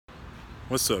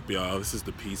What's up, y'all? This is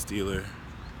the Peace Dealer,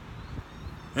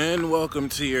 and welcome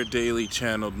to your daily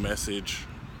channeled message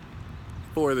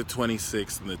for the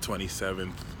 26th and the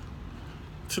 27th.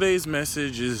 Today's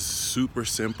message is super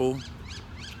simple,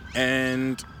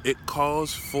 and it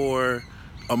calls for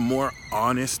a more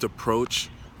honest approach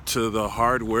to the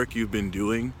hard work you've been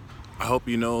doing. I hope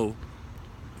you know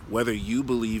whether you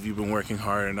believe you've been working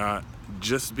hard or not.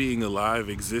 Just being alive,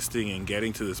 existing, and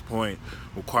getting to this point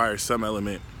requires some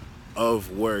element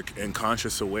of work and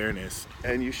conscious awareness,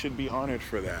 and you should be honored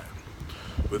for that.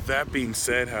 With that being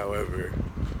said, however,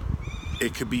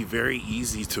 it could be very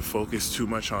easy to focus too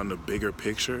much on the bigger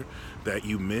picture that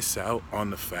you miss out on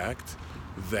the fact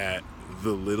that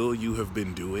the little you have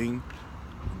been doing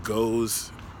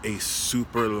goes a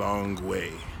super long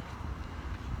way.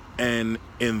 And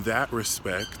in that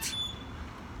respect,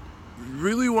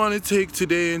 really want to take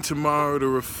today and tomorrow to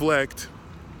reflect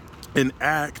and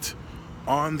act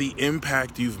on the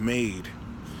impact you've made.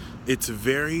 It's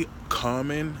very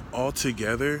common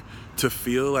altogether to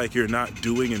feel like you're not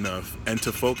doing enough and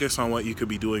to focus on what you could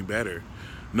be doing better.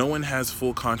 No one has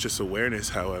full conscious awareness,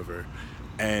 however,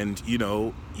 and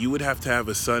you would have to have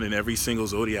a sun in every single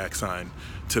zodiac sign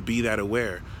to be that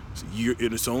aware.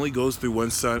 It only goes through one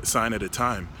sign at a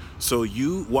time. So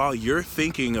while you're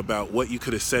thinking about what you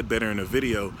could have said better in a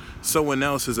video, someone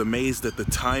else is amazed at the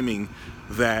timing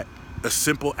that a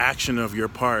simple action of your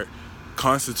part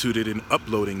constituted in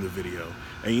uploading the video.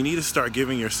 And you need to start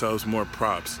giving yourselves more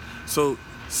props. So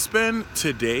spend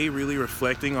today really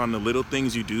reflecting on the little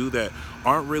things you do that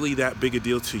aren't really that big a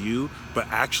deal to you, but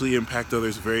actually impact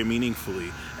others very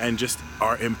meaningfully and just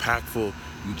are impactful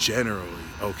generally,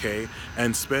 okay?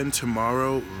 And spend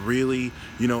tomorrow really,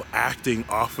 acting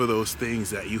off of those things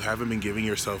that you haven't been giving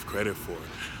yourself credit for.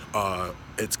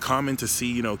 It's common to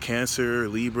see, Cancer,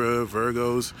 Libra,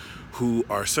 Virgos, who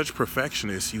are such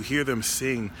perfectionists. You hear them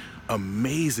sing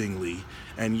amazingly,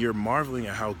 and you're marveling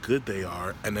at how good they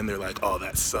are, and then they're like, oh,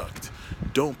 that sucked.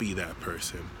 Don't be that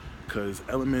person, because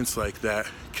elements like that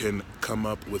can come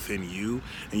up within you,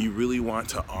 and you really want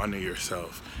to honor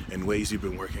yourself in ways you've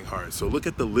been working hard. So look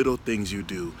at the little things you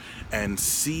do and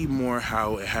see more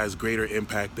how it has greater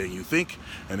impact than you think.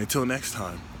 And until next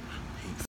time.